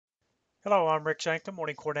Hello, I'm Rick Shanklin,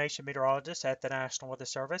 Morning Coordination Meteorologist at the National Weather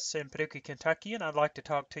Service in Paducah, Kentucky, and I'd like to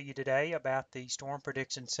talk to you today about the Storm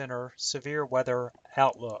Prediction Center severe weather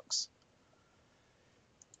outlooks.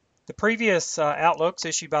 The previous outlooks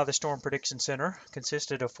issued by the Storm Prediction Center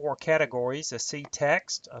consisted of four categories: a C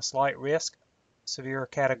text, a slight risk severe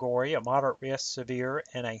category, a moderate risk severe,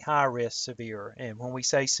 and a high risk severe. And when we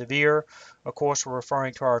say severe, of course, we're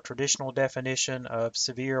referring to our traditional definition of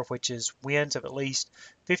severe, which is winds of at least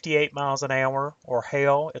 58 miles an hour, or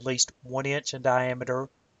hail at least 1 inch in diameter,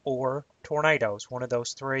 or tornadoes. One of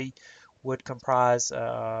those three would comprise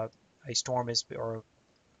a storm or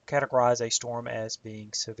categorize a storm as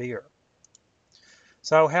being severe.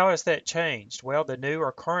 So how has that changed? Well, the new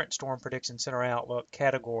or current Storm Prediction Center Outlook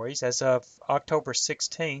categories as of October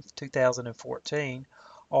 16th, 2014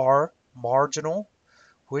 are marginal,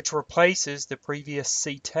 which replaces the previous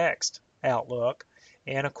C-text outlook,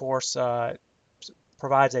 and of course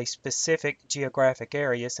provides a specific geographic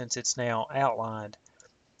area since it's now outlined.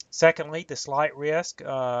 Secondly, the slight risk,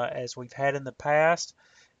 as we've had in the past,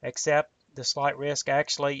 except the slight risk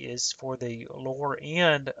actually is for the lower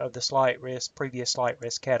end of the previous slight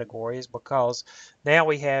risk categories, because now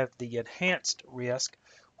we have the enhanced risk,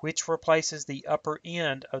 which replaces the upper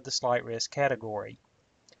end of the slight risk category.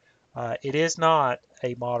 It is not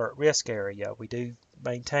a moderate risk area. We do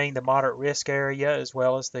maintain the moderate risk area as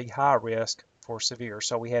well as the high risk for severe.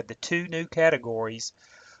 So we have the two new categories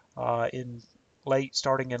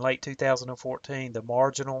starting in late 2014, the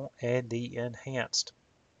marginal and the enhanced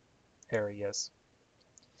areas.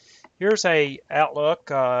 Here's a outlook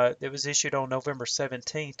that was issued on November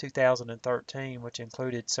 17, 2013, which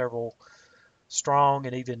included several strong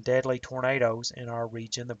and even deadly tornadoes in our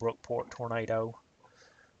region, the Brookport tornado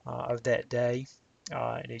of that day.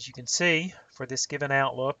 And as you can see, for this given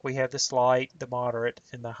outlook, we have the slight, the moderate,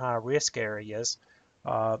 and the high risk areas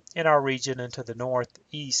in our region and to the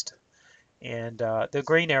northeast. And the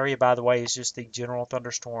green area, by the way, is just the general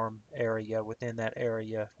thunderstorm area within that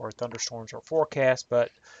area where thunderstorms are forecast, but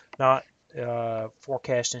not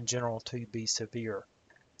forecast in general to be severe.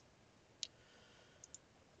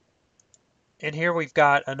 And here we've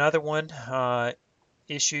got another one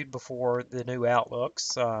issued before the new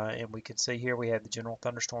outlooks, and we can see here we have the general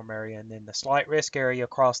thunderstorm area and then the slight risk area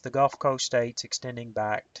across the Gulf Coast states extending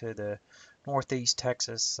back to the northeast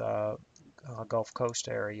Texas Gulf Coast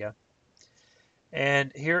area.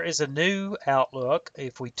 And here is a new outlook.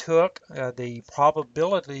 If we took the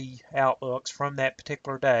probability outlooks from that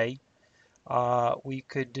particular day, we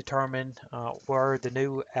could determine where the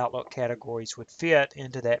new outlook categories would fit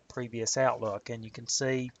into that previous outlook. And you can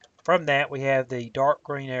see from that we have the dark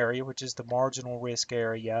green area, which is the marginal risk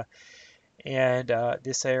area, and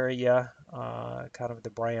this area, kind of the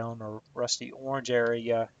brown or rusty orange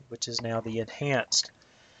area, which is now the enhanced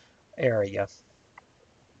area.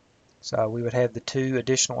 So we would have the two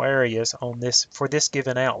additional areas on this for this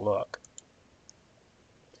given outlook.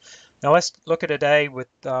 Now let's look at a day with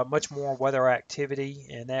much more weather activity,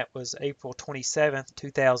 and that was April 27th,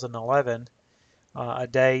 2011. A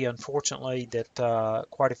day, unfortunately, that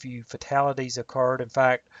quite a few fatalities occurred. In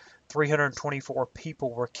fact, 324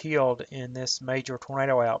 people were killed in this major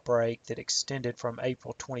tornado outbreak that extended from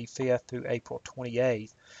April 25th through April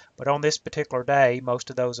 28th. But on this particular day, most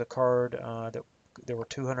of those occurred there were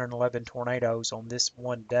 211 tornadoes on this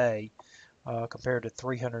one day, compared to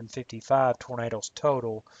 355 tornadoes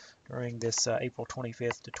total during this April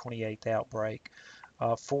 25th to 28th outbreak.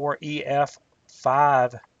 4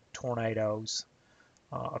 EF5 tornadoes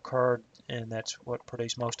occurred, and that's what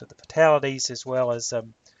produced most of the fatalities, as well as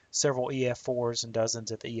several EF4s and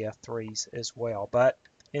dozens of EF3s as well. But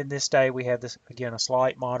in this day, we have this again a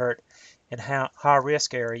slight, moderate, and high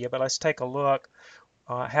risk area. But let's take a look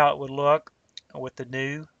how it would look with the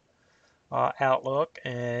new outlook,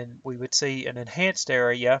 and we would see an enhanced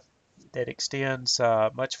area that extends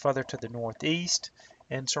much further to the northeast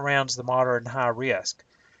and surrounds the moderate and high risk.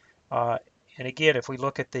 And again, if we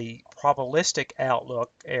look at the probabilistic outlook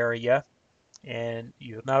area, and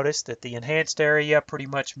you'll notice that the enhanced area pretty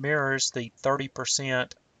much mirrors the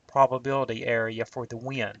 30% probability area for the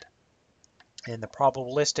wind. And the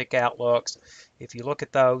probabilistic outlooks, if you look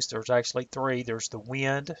at those, there's actually three. There's the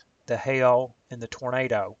wind, the hail, and the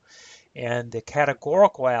tornado. And the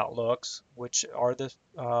categorical outlooks, which are the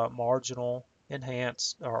marginal,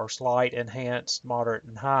 enhanced, or slight, enhanced, moderate,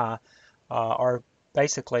 and high, are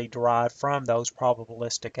basically derived from those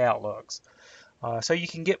probabilistic outlooks. So you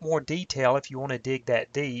can get more detail if you want to dig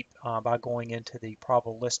that deep by going into the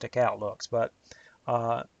probabilistic outlooks. But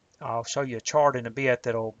I'll show you a chart in a bit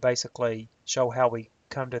that'll basically show how we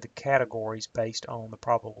come to the categories based on the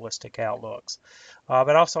probabilistic outlooks.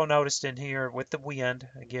 But also noticed in here with the wind,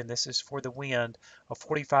 again, this is for the wind, a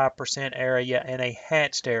 45% area and a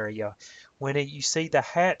hatched area. When you see the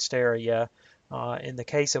hatched area, in the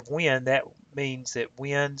case of wind, that means that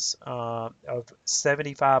winds of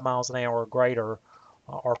 75 miles an hour or greater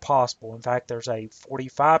are possible. In fact, there's a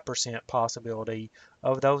 45% possibility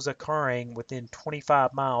of those occurring within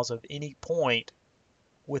 25 miles of any point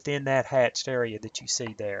within that hatched area that you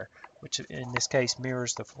see there, which in this case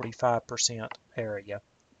mirrors the 45% area.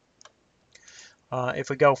 If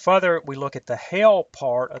we go further, we look at the hail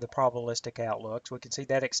part of the probabilistic outlooks. We can see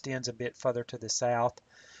that extends a bit further to the south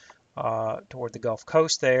toward the Gulf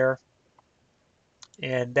Coast there.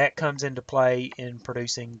 And that comes into play in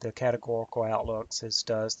producing the categorical outlooks, as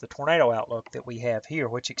does the tornado outlook that we have here,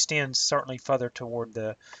 which extends certainly further toward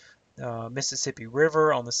the Mississippi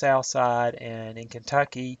River on the south side, and in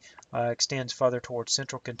Kentucky extends further towards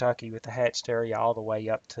central Kentucky with the hatched area all the way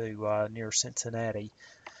up to near Cincinnati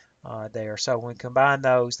there. So when we combine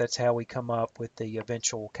those, that's how we come up with the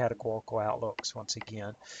eventual categorical outlooks once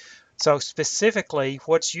again. So specifically,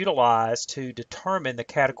 what's utilized to determine the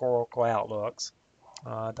categorical outlooks,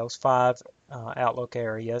 those five outlook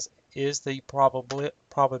areas, is the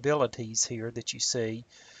probabilities here that you see,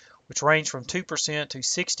 which range from 2% to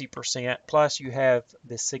 60%, plus you have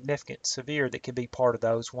the significant severe that can be part of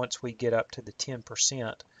those once we get up to the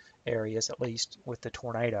 10% areas, at least with the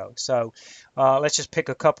tornado. So let's just pick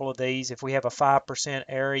a couple of these. If we have a 5%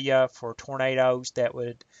 area for tornadoes, that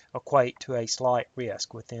would equate to a slight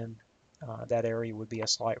risk. Within that area would be a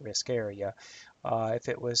slight risk area. If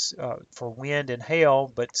it was for wind and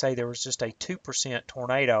hail, but say there was just a 2%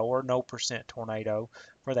 tornado or no percent tornado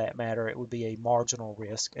for that matter, it would be a marginal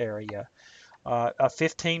risk area. A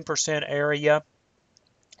 15% area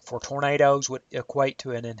for tornadoes would equate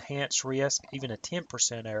to an enhanced risk. Even a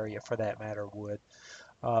 10% area for that matter would.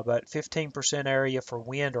 But 15% area for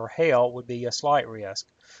wind or hail would be a slight risk.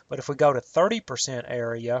 But if we go to 30%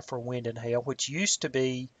 area for wind and hail, which used to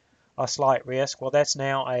be a slight risk, well, that's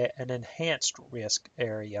now an enhanced risk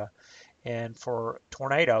area. And for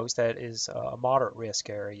tornadoes, that is a moderate risk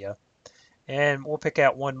area. And we'll pick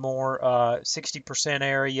out one more, 60%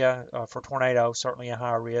 area for tornadoes, certainly a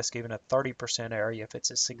high risk, even a 30% area if it's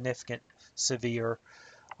a significant severe.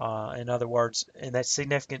 In other words, and that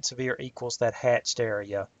significant severe equals that hatched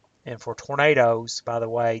area. And for tornadoes, by the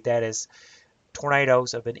way, that is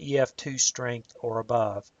tornadoes of an EF2 strength or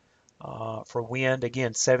above. For wind,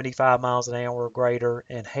 again, 75 miles an hour or greater,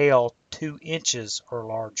 and hail 2 inches or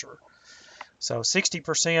larger. So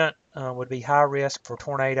 60% would be high risk for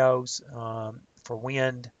tornadoes. For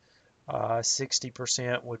wind,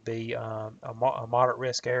 60% would be a moderate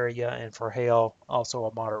risk area, and for hail, also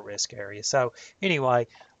a moderate risk area. So anyway,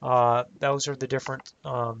 those are the different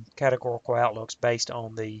categorical outlooks based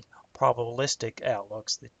on the probabilistic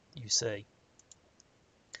outlooks that you see.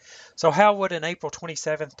 So how would an April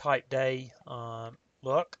 27th type day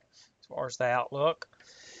look as far as the outlook?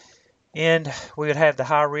 And we would have the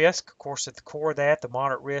high risk, of course, at the core of that, the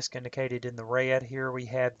moderate risk indicated in the red. Here we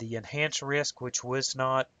have the enhanced risk, which was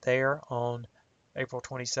not there on April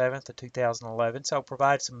 27th of 2011. So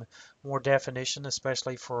provide some more definition,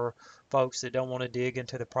 especially for folks that don't want to dig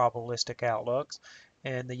into the probabilistic outlooks.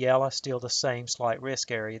 And the yellow, still the same slight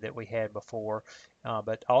risk area that we had before.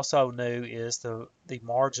 But also new is the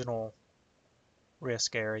marginal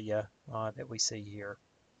risk area that we see here.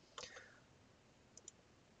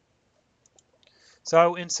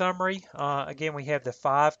 So in summary, again, we have the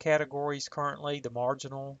 5 categories currently: the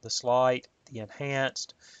marginal, the slight, the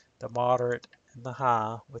enhanced, the moderate, and the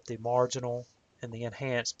high, with the marginal and the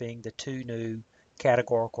enhanced being the 2 new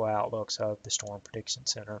categorical outlooks of the Storm Prediction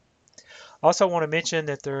Center. Also want to mention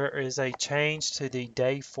that there is a change to the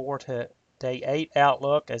day 4 to day 8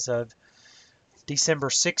 outlook as of December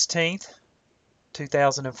 16th,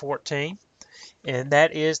 2014, and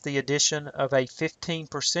that is the addition of a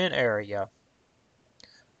 15% area.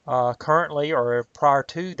 Currently, or prior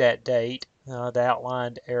to that date, the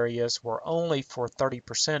outlined areas were only for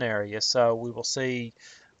 30% areas, so we will see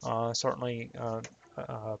certainly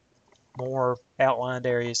more outlined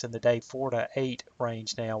areas in the day 4 to 8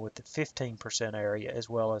 range now with the 15% area as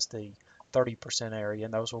well as the 30% area,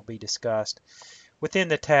 and those will be discussed within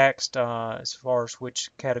the text as far as which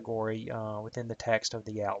category within the text of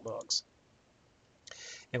the outlooks.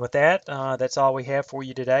 And with that, that's all we have for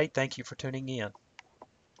you today. Thank you for tuning in.